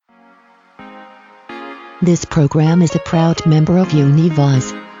This program is a proud member of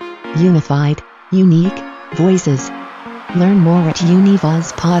Univoz. Unified, unique, voices. Learn more at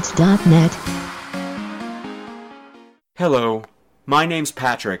univozpods.net. Hello, my name's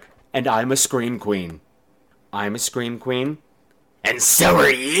Patrick, and I'm a Scream Queen. I'm a Scream Queen, and so are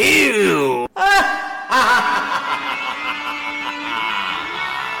you!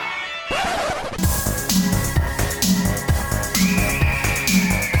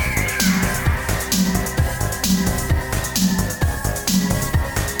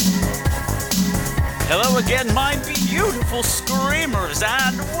 Hello again, my beautiful screamers,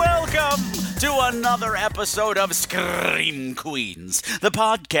 and welcome to another episode of Scream Queens, the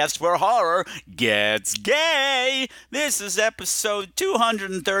podcast where horror gets gay. This is episode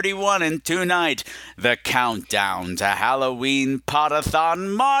 231, and tonight, the countdown to Halloween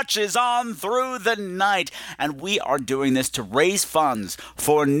Podathon marches on through the night, and we are doing this to raise funds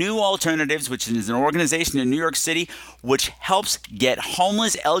for New Alternatives, which is an organization in New York City which helps get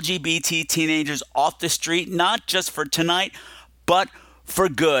homeless LGBT teenagers off the street, not just for tonight, but for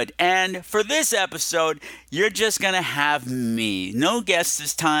good. And for this episode, you're just going to have me. No guests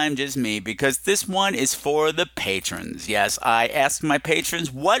this time, just me, because this one is for the patrons. Yes, I asked my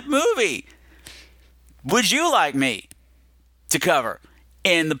patrons, what movie would you like me to cover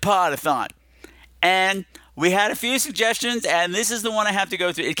in the Podathon? And we had a few suggestions, and this is the one I have to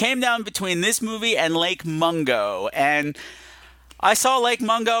go through. It came down between this movie and Lake Mungo, and I saw Lake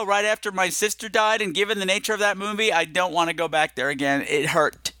Mungo right after my sister died, and given the nature of that movie, I don't want to go back there again. It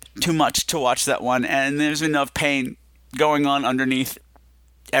hurt too much to watch that one, and there's enough pain going on underneath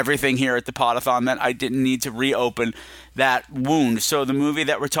everything here at the Podathon that I didn't need to reopen that wound. So the movie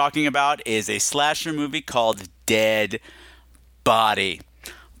that we're talking about is a slasher movie called Dead Body.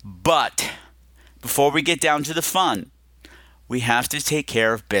 But before we get down to the fun, we have to take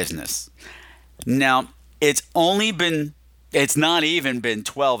care of business. Now, it's not even been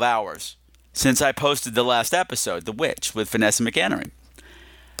 12 hours since I posted the last episode, The Witch, with Vanessa McAnery.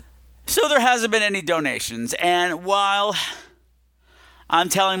 So there hasn't been any donations, and while I'm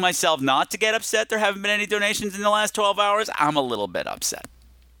telling myself not to get upset there haven't been any donations in the last 12 hours, I'm a little bit upset.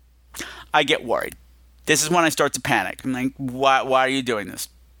 I get worried. This is when I start to panic. I'm like, why are you doing this?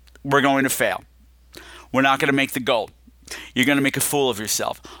 We're going to fail. We're not going to make the goal. You're going to make a fool of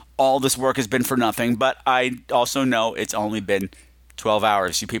yourself. All this work has been for nothing, but I also know it's only been 12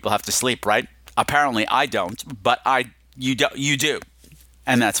 hours. You people have to sleep, right? Apparently I don't, but you do,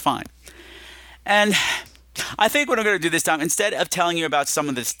 and that's fine. And I think what I'm going to do this time, instead of telling you about some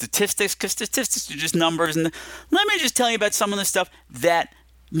of the statistics, because statistics are just numbers, and let me just tell you about some of the stuff that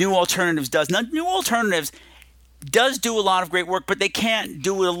New Alternatives does. Now, New Alternatives does do a lot of great work, but they can't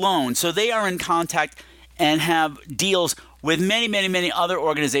do it alone. So they are in contact and have deals with many, many, many other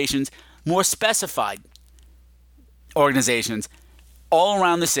organizations, more specified organizations all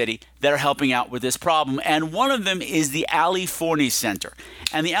around the city that are helping out with this problem. And one of them is the Ali Forney Center.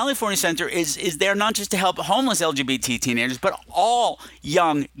 And the Ali Forney Center is there not just to help homeless LGBT teenagers, but all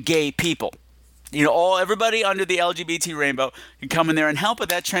young gay people. You know, everybody under the LGBT rainbow can come in there and help with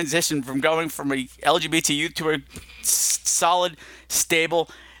that transition from going from a LGBT youth to a solid, stable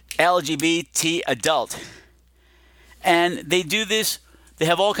LGBT adult. And they do this. They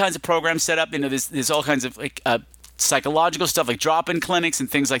have all kinds of programs set up. You know, there's all kinds of psychological stuff like drop-in clinics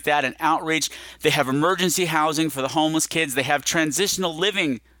and things like that, and outreach. They have emergency housing for the homeless kids. They have transitional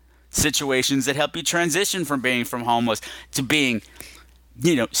living situations that help you transition from being homeless to being,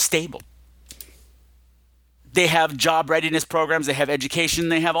 stable. They have job readiness programs, they have education,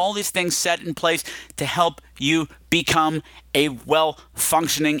 they have all these things set in place to help you become a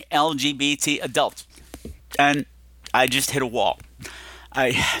well-functioning LGBT adult. And I just hit a wall.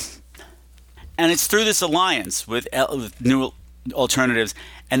 And it's through this alliance with New Alternatives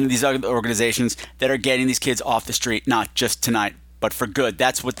and these other organizations that are getting these kids off the street, not just tonight, but for good.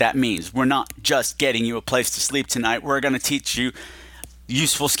 That's what that means. We're not just getting you a place to sleep tonight. We're going to teach you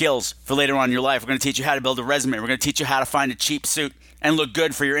useful skills for later on in your life. We're going to teach you how to build a resume. We're going to teach you how to find a cheap suit and look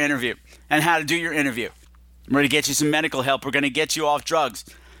good for your interview and how to do your interview. We're going to get you some medical help. We're going to get you off drugs.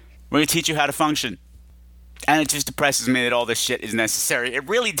 We're going to teach you how to function. And it just depresses me that all this shit is necessary. It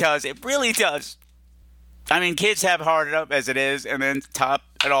really does. It really does. I mean, kids have hard enough as it is, and then top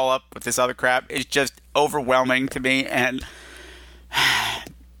it all up with this other crap. It's just overwhelming to me. And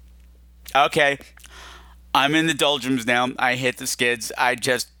okay, I'm in the doldrums now. I hit the skids. I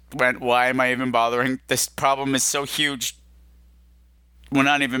just went, why am I even bothering? This problem is so huge. We're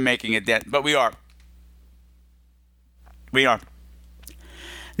not even making a dent, but we are. We are.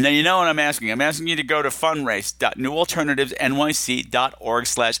 Now, you know what I'm asking. I'm asking you to go to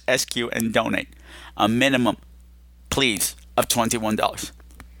fundraise.newalternativesnyc.org/SQ and donate. A minimum, please, of $21.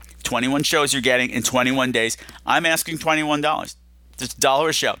 21 shows you're getting in 21 days. I'm asking $21. Just $1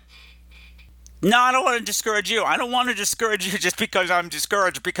 a show. No, I don't want to discourage you. I don't want to discourage you just because I'm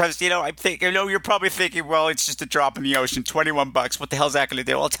discouraged. Because, you're probably thinking, well, it's just a drop in the ocean. $21. What the hell's that going to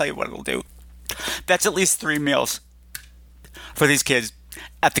do? I'll tell you what it'll do. That's at least 3 meals for these kids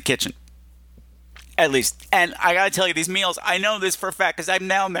at the kitchen. At least. And I got to tell you, these meals, I know this for a fact because I'm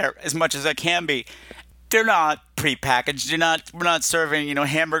down there as much as I can be. They're not prepackaged. We're not serving,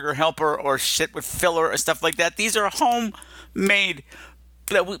 Hamburger Helper or shit with filler or stuff like that. These are homemade.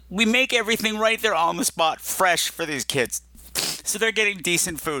 We make everything right there on the spot, fresh for these kids. So they're getting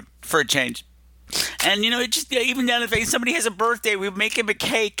decent food for a change. And, even down if somebody has a birthday, we make him a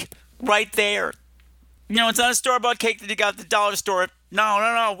cake right there. It's not a store-bought cake that you got at the dollar store.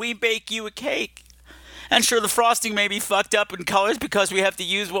 No. We bake you a cake. And sure, the frosting may be fucked up in colors because we have to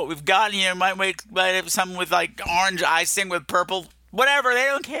use what we've got. Might have something with like orange icing with purple. Whatever, they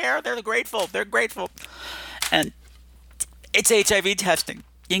don't care. They're grateful. And it's HIV testing.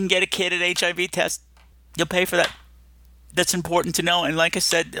 You can get a kid an HIV test. You'll pay for that. That's important to know. And like I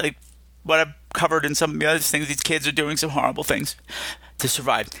said, what I've covered in some of the other things, these kids are doing some horrible things to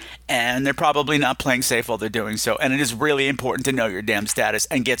survive. And they're probably not playing safe while they're doing so. And it is really important to know your damn status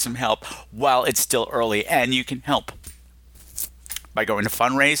and get some help while it's still early. And you can help by going to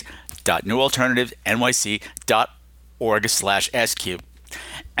fundraise.newalternativesnyc.org/SQ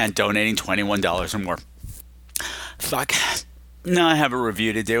and donating $21 or more. Fuck. No, I have a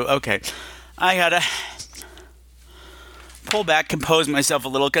review to do. Okay. I gotta pull back, compose myself a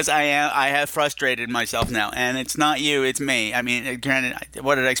little, because I have frustrated myself now, and it's not you, it's me. I mean, granted,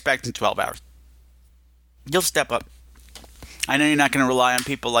 what did I expect in 12 hours? You'll step up. I know you're not going to rely on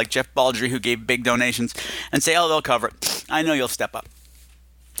people like Jeff Baldry, who gave big donations, and say, oh, they'll cover it. I know you'll step up.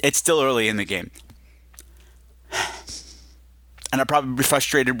 It's still early in the game. And I'll probably be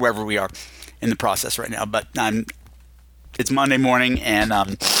frustrated wherever we are in the process right now, but it's Monday morning, and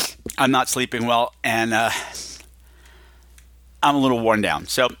I'm not sleeping well, and I'm a little worn down.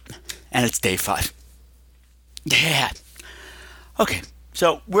 So, and it's day 5. Yeah. Okay,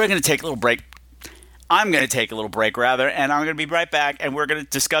 so we're going to take a little break. I'm going to take a little break, rather, and I'm going to be right back, and we're going to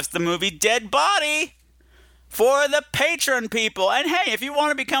discuss the movie Dead Body for the Patreon people. And hey, if you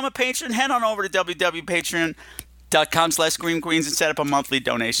want to become a patron, head on over to www.patreon.com/ScreamQueens and set up a monthly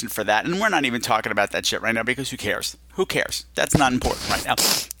donation for that. And we're not even talking about that shit right now because who cares? Who cares? That's not important right now.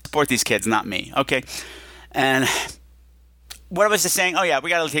 Support these kids, not me, okay? And what was I saying? Oh, yeah, we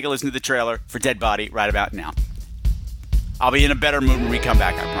got to take a listen to the trailer for Dead Body right about now. I'll be in a better mood when we come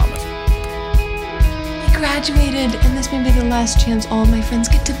back, I promise. We graduated, and this may be the last chance all of my friends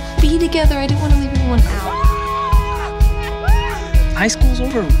get to be together. I didn't want to leave anyone out. High school's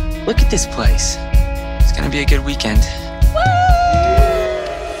over. Look at this place. It's gonna be a good weekend.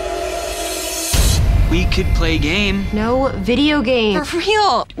 We could play a game. No video game. For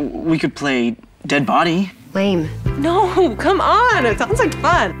real. We could play Dead Body. Lame. No, come on. It sounds like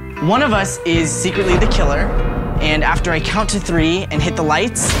fun. One of us is secretly the killer, and after I count to 3 and hit the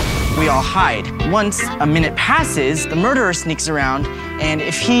lights, we all hide. Once a minute passes, the murderer sneaks around, and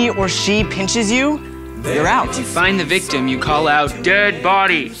if he or she pinches you, you're out. You find the victim, you call out, "Dead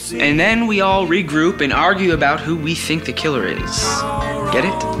Body!" And then we all regroup and argue about who we think the killer is. Get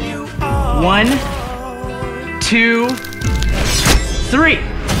it? 1, 2, 3. You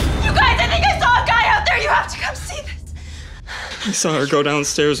guys, I think I saw a guy out there. You have to come see this. I saw her go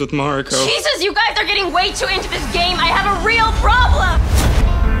downstairs with Mariko. Jesus, you guys are getting way too into this game. I have a real problem.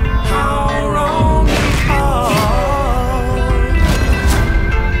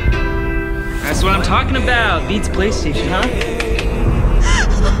 That's what I'm talking about. Beats PlayStation, huh?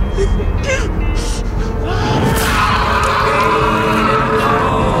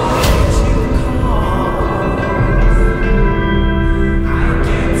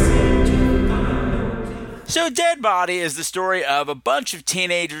 So Dead Body is the story of a bunch of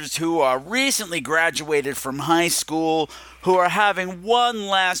teenagers who are recently graduated from high school, who are having one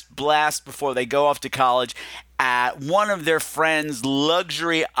last blast before they go off to college at one of their friends'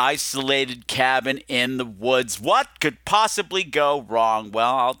 luxury isolated cabin in the woods. What could possibly go wrong?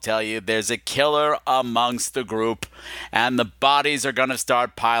 Well, I'll tell you, there's a killer amongst the group, and the bodies are going to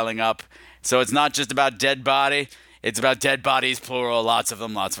start piling up. So it's not just about dead body, it's about dead bodies, plural, lots of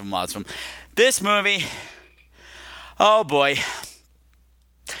them. This movie, oh boy,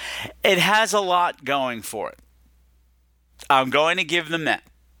 it has a lot going for it. I'm going to give them that.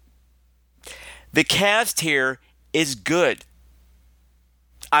 The cast here is good.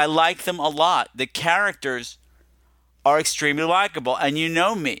 I like them a lot. The characters are extremely likable, and you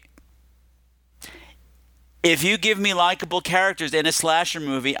know me. If you give me likable characters in a slasher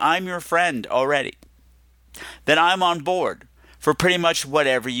movie, I'm your friend already. Then I'm on board for pretty much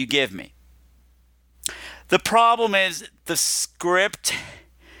whatever you give me. The problem is the script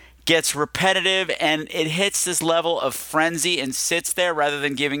gets repetitive and it hits this level of frenzy and sits there rather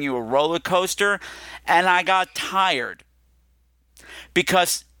than giving you a roller coaster. And I got tired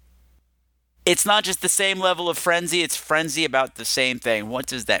because it's not just the same level of frenzy, it's frenzy about the same thing. What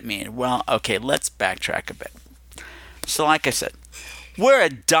does that mean? Well, okay, let's backtrack a bit. So like I said, we're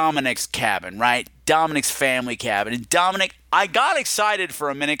at Dominic's cabin, right? Dominic's family cabin. And Dominic, I got excited for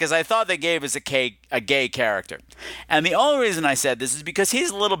a minute because I thought they gave us a gay character. And the only reason I said this is because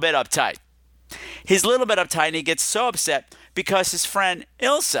he's a little bit uptight. He's a little bit uptight and he gets so upset because his friend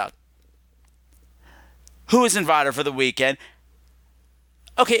Ilsa, who was invited for the weekend,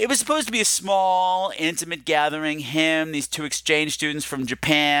 okay, it was supposed to be a small, intimate gathering. Him, these 2 exchange students from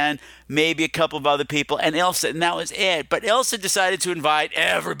Japan, maybe a couple of other people, and Ilsa, and that was it. But Ilsa decided to invite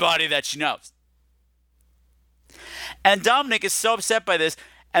everybody that she knows. And Dominic is so upset by this,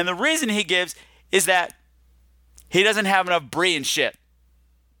 and the reason he gives is that he doesn't have enough brie and shit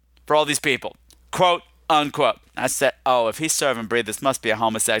for all these people. Quote, unquote. I said, oh, if he's serving brie, this must be a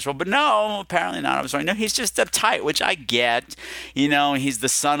homosexual. But no, apparently not. I was wrong. No, he's just uptight, which I get. You know, he's the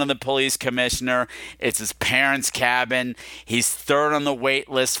son of the police commissioner. It's his parents' cabin. He's 3rd on the wait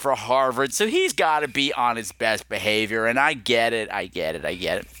list for Harvard. So he's got to be on his best behavior. And I get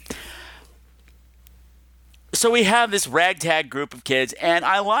it. So we have this ragtag group of kids, and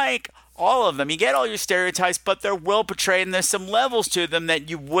I like all of them. You get all your stereotypes, but they're well portrayed, and there's some levels to them that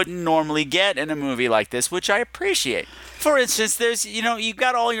you wouldn't normally get in a movie like this, which I appreciate. For instance, there's, you know, you've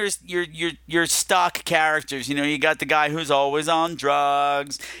got all your stock characters. You know, you got the guy who's always on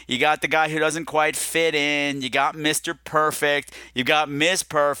drugs. You got the guy who doesn't quite fit in. You got Mr. Perfect. You've got Miss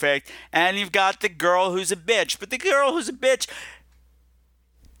Perfect. And you've got the girl who's a bitch. But the girl who's a bitch,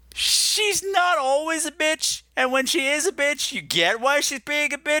 she's not always a bitch. And when she is a bitch, you get why she's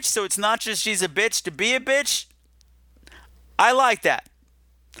being a bitch. So it's not just she's a bitch to be a bitch. I like that.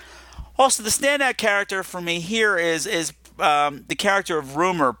 Also, the standout character for me here is the character of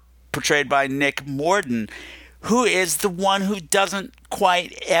Rumor, portrayed by Nick Morden, who is the one who doesn't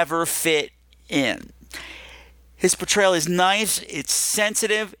quite ever fit in. His portrayal is nice, it's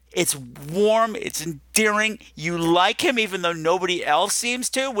sensitive, it's warm, it's endearing. You like him even though nobody else seems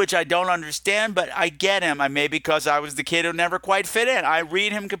to, which I don't understand, but I get him. Maybe because I was the kid who never quite fit in. I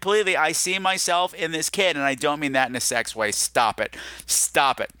read him completely. I see myself in this kid, and I don't mean that in a sex way. Stop it.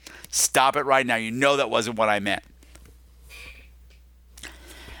 Stop it. Stop it right now. You know that wasn't what I meant.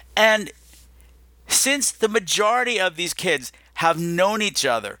 And since the majority of these kids have known each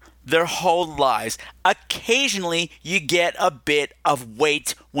other their whole lives, occasionally you get a bit of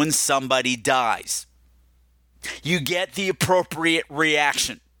weight when somebody dies. You get the appropriate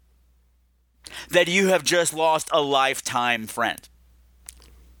reaction that you have just lost a lifetime friend.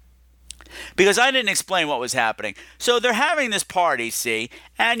 Because I didn't explain what was happening. So they're having this party, see,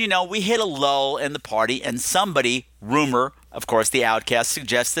 and you know, we hit a lull in the party, and somebody, Rumor, of course the outcast,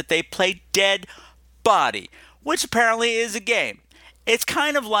 suggests that they play Dead Body, which apparently is a game. It's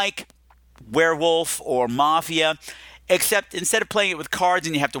kind of like Werewolf or Mafia, except instead of playing it with cards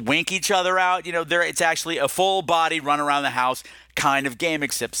and you have to wink each other out, you know, it's actually a full body run around the house kind of game,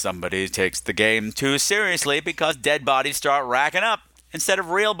 except somebody takes the game too seriously because dead bodies start racking up instead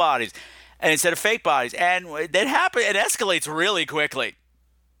of real bodies and instead of fake bodies. And it escalates really quickly.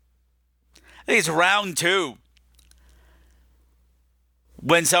 I think it's round 2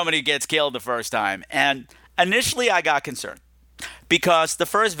 when somebody gets killed the first time. And initially I got concerned, because the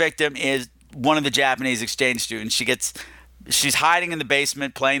first victim is one of the Japanese exchange students. She's hiding in the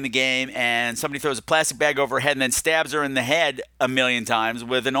basement playing the game, and somebody throws a plastic bag over her head and then stabs her in the head 1,000,000 times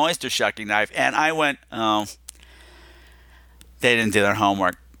with an oyster shucking knife. And I went, oh, they didn't do their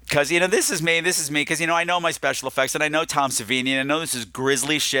homework. Because, you know, this is me, because, you know, I know my special effects, and I know Tom Savini, and I know this is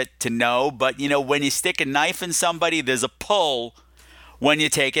grisly shit to know, but, you know, when you stick a knife in somebody, there's a pull when you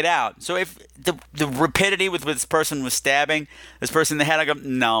take it out. So if the rapidity with this person was stabbing this person in the head, I go,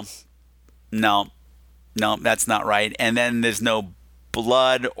 no, that's not right. And then there's no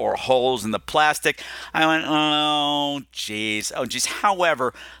blood or holes in the plastic. I went, oh, geez.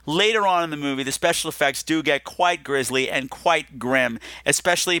 However, later on in the movie, the special effects do get quite grisly and quite grim,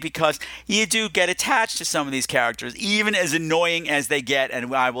 especially because you do get attached to some of these characters, even as annoying as they get,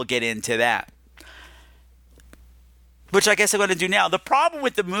 and I will get into that. Which I guess I'm going to do now. The problem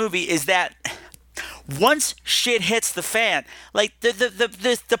with the movie is that once shit hits the fan, like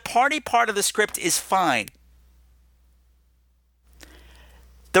the party part of the script is fine.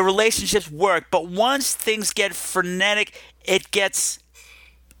 the relationships work, but once things get frenetic, it gets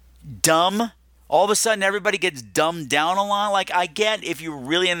dumb. All of a sudden, everybody gets dumbed down a lot. Like, I get if you're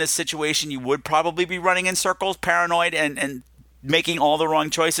really in this situation, you would probably be running in circles, paranoid, and making all the wrong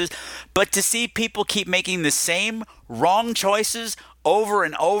choices. But to see people keep making the same wrong choices over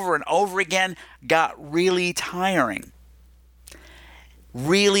and over and over again got really tiring.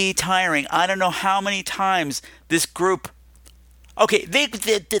 Really tiring. I don't know how many times this group... Okay,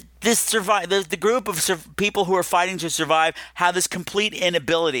 the group of people who are fighting to survive have this complete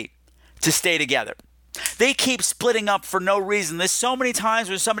inability to stay together. They keep splitting up for no reason. There's so many times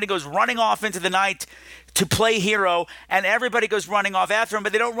where somebody goes running off into the night to play hero, and everybody goes running off after them,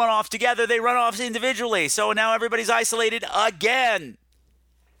 but they don't run off together. They run off individually. So now everybody's isolated again.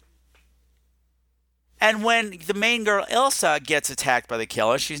 And when the main girl, Ilsa, gets attacked by the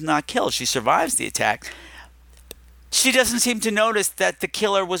killer, she's not killed. She survives the attack. She doesn't seem to notice that the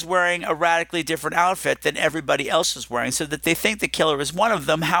killer was wearing a radically different outfit than everybody else was wearing, so that they think the killer is one of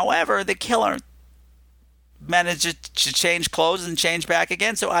them. However, the killer manages to change clothes and change back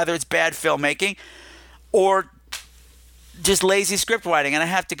again. So either it's bad filmmaking or just lazy script writing. And I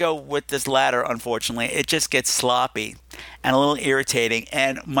have to go with this latter, unfortunately. It just gets sloppy and a little irritating.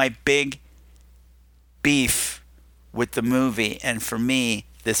 And my big beef with the movie, and for me,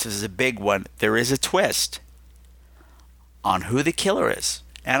 this is a big one, there is a twist on who the killer is.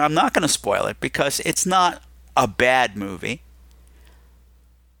 And I'm not going to spoil it because it's not a bad movie.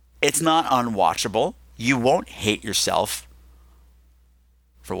 It's not unwatchable. You won't hate yourself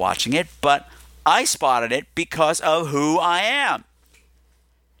for watching it, but I spotted it because of who I am.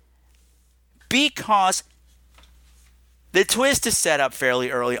 Because the twist is set up fairly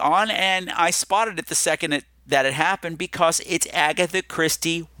early on, and I spotted it the second that it happened because it's Agatha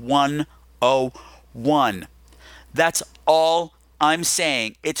Christie 101. That's all I'm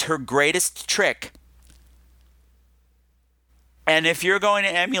saying. It's her greatest trick. And if you're going to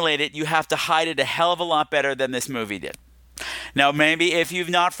emulate it, you have to hide it a hell of a lot better than this movie did. Now, maybe if you're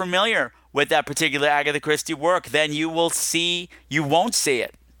not familiar with that particular Agatha Christie work, then you won't see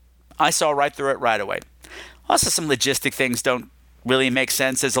it. I saw right through it right away. Also, some logistic things don't really make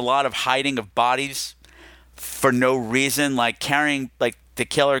sense. There's a lot of hiding of bodies for no reason, like the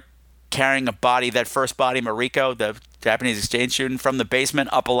killer carrying a body, that first body, Mariko, the Japanese exchange student, from the basement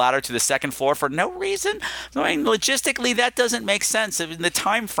up a ladder to the second floor for no reason. I mean, logistically, that doesn't make sense. In the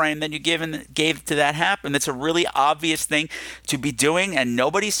time frame that you gave to that happen, it's a really obvious thing to be doing, and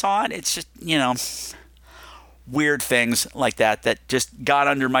nobody saw it. It's just, weird things like that just got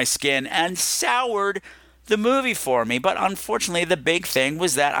under my skin and soured the movie for me. But unfortunately, the big thing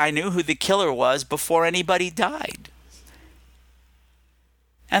was that I knew who the killer was before anybody died.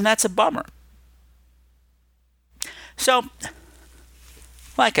 And that's a bummer. So,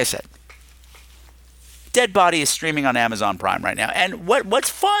 like I said, Dead Body is streaming on Amazon Prime right now. And what's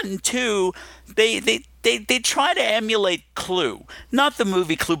fun, too, they try to emulate Clue. Not the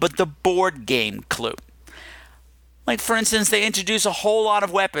movie Clue, but the board game Clue. Like, for instance, they introduce a whole lot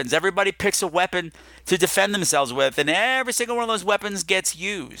of weapons. Everybody picks a weapon to defend themselves with, and every single one of those weapons gets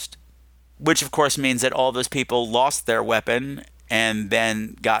used. Which, of course, means that all those people lost their weapon and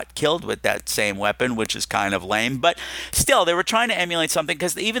then got killed with that same weapon, which is kind of lame. But still, they were trying to emulate something,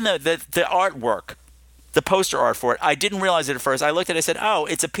 because even the artwork, the poster art for it, I didn't realize it at first. I looked at it and said, oh,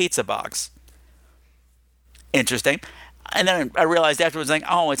 it's a pizza box. Interesting. And then I realized afterwards, like,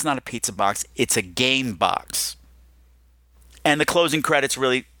 oh, it's not a pizza box. It's a game box. And the closing credits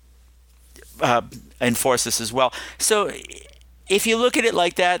really enforce this as well. So if you look at it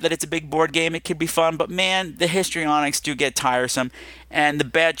like that it's a big board game, it could be fun. But man, the histrionics do get tiresome, and the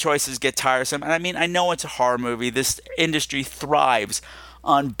bad choices get tiresome. And I mean, I know it's a horror movie. This industry thrives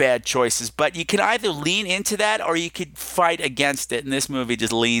on bad choices, but you can either lean into that or you could fight against it. And this movie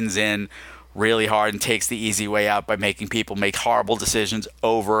just leans in really hard and takes the easy way out by making people make horrible decisions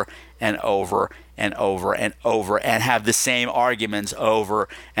over and over and over and over, and have the same arguments over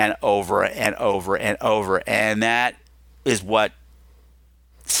and over and over and over. And that is what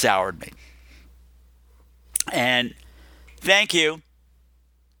soured me. And thank you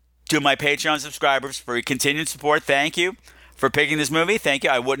to my Patreon subscribers for your continued support. Thank you for picking this movie. Thank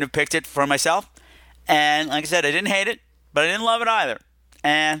you. I wouldn't have picked it for myself. And like I said, I didn't hate it, but I didn't love it either.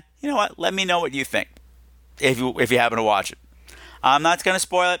 And you know what? Let me know what you think if you happen to watch it. I'm not going to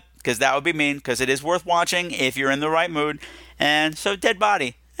spoil it, because that would be mean, because it is worth watching if you're in the right mood. And so Dead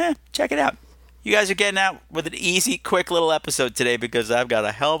Body, check it out. You guys are getting out with an easy, quick little episode today, because I've got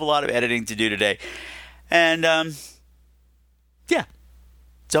a hell of a lot of editing to do today. And, yeah.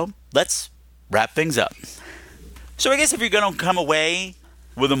 So let's wrap things up. So I guess if you're going to come away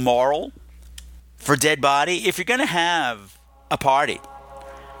with a moral for Dead Body. If you're going to have a party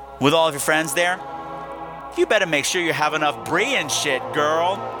with all of your friends there, you better make sure you have enough brie and shit,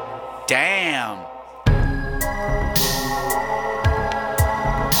 girl. Damn.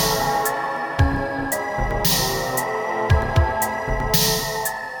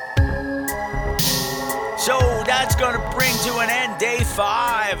 So that's going to bring to an end day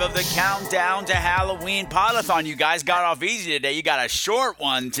 5 of the Countdown to Halloween Podathon. You guys got off easy today. You got a short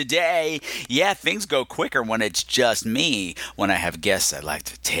one today. Yeah, things go quicker when it's just me. When I have guests, I like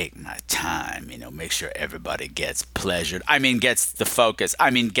to take my time, make sure everybody gets pleasured. Gets the focus.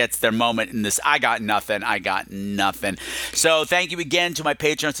 Gets their moment in this. I got nothing. So thank you again to my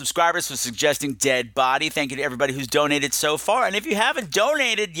Patreon subscribers for suggesting Dead Body. Thank you to everybody who's donated so far. And if you haven't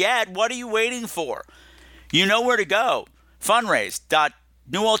donated yet, what are you waiting for? You know where to go.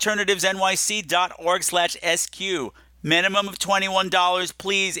 Fundraise.newalternativesnyc.org/SQ. Minimum of $21,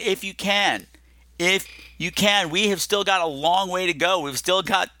 please, if you can. If you can. We have still got a long way to go. We've still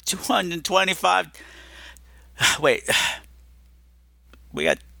got $225. Wait. We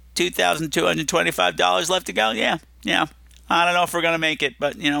got $2,225 left to go? Yeah. I don't know if we're going to make it,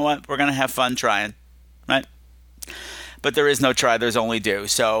 but you know what? We're going to have fun trying, right? But there is no try. There's only do.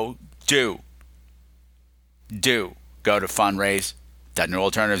 So do go to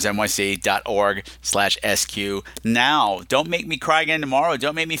fundraise.newalternativesnyc.org/SQ now. Don't make me cry again tomorrow.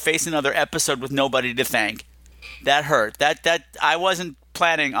 Don't make me face another episode with nobody to thank. That hurt. That I wasn't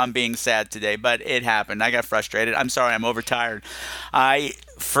planning on being sad today, but it happened. I got frustrated. I'm sorry. I'm overtired. I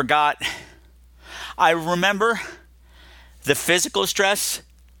forgot. I remember the physical stress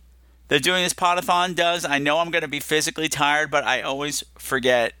that doing this podathon does. I know I'm going to be physically tired, but I always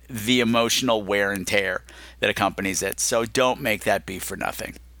forget the emotional wear and tear that accompanies it. So don't make that be for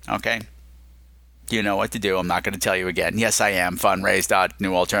nothing, okay? You know what to do. I'm not going to tell you again. Yes, I am.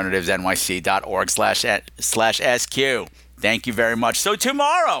 Fundraise.newalternativesnyc.org/SQ. Thank you very much. So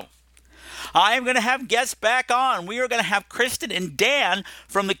tomorrow, I am going to have guests back on. We are going to have Kristen and Dan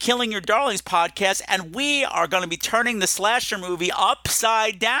from the Killing Your Darlings podcast, and we are going to be turning the slasher movie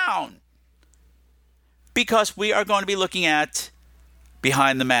upside down, because we are going to be looking at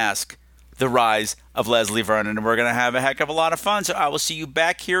Behind the Mask, the rise of Leslie Vernon, and we're going to have a heck of a lot of fun. So I will see you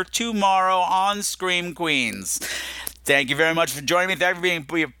back here tomorrow on Scream Queens. Thank you very much for joining me. Thank you for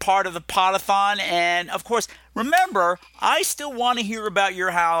being a part of the Podathon. And, of course, remember, I still want to hear about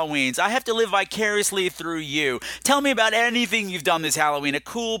your Halloweens. I have to live vicariously through you. Tell me about anything you've done this Halloween. A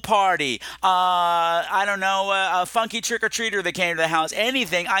cool party. A funky trick-or-treater that came to the house.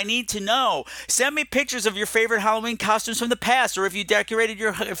 Anything. I need to know. Send me pictures of your favorite Halloween costumes from the past, or if you decorated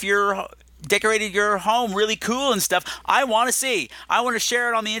your home really cool and stuff. I want to see. I want to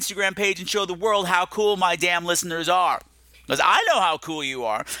share it on the Instagram page and show the world how cool my damn listeners are. Because I know how cool you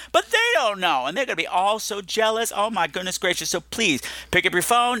are, but they don't know. And they're going to be all so jealous. Oh, my goodness gracious. So please, pick up your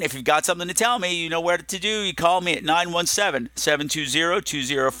phone. If you've got something to tell me, you know where to do. You call me at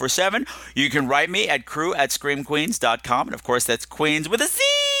 917-720-2047. You can write me at crew@screamqueens.com. And, of course, that's Queens with a Z.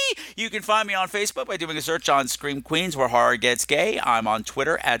 You can find me on Facebook by doing a search on Scream Queens, where horror gets gay. I'm on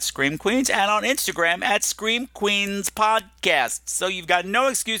Twitter at Scream Queens and on Instagram at Scream Queens Podcast. So you've got no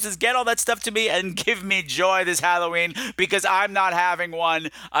excuses. Get all that stuff to me and give me joy this Halloween, because I'm not having one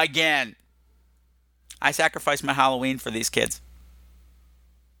again. I sacrificed my Halloween for these kids.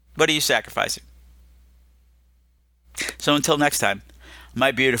 What are you sacrificing? So until next time,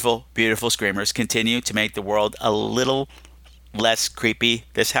 my beautiful, beautiful screamers, continue to make the world a little less creepy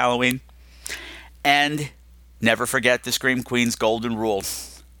this Halloween. And never forget the Scream Queen's golden rule.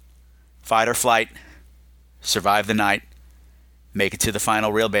 Fight or flight. Survive the night. Make it to the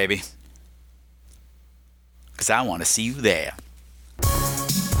final reel, baby. Because I want to see you there.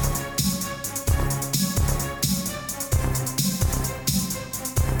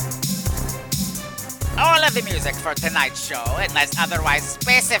 All of the music for tonight's show, unless otherwise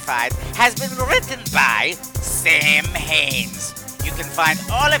specified, has been written by Sam Haynes. You can find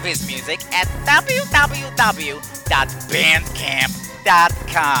all of his music at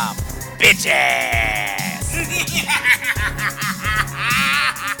www.bandcamp.com. Bitches!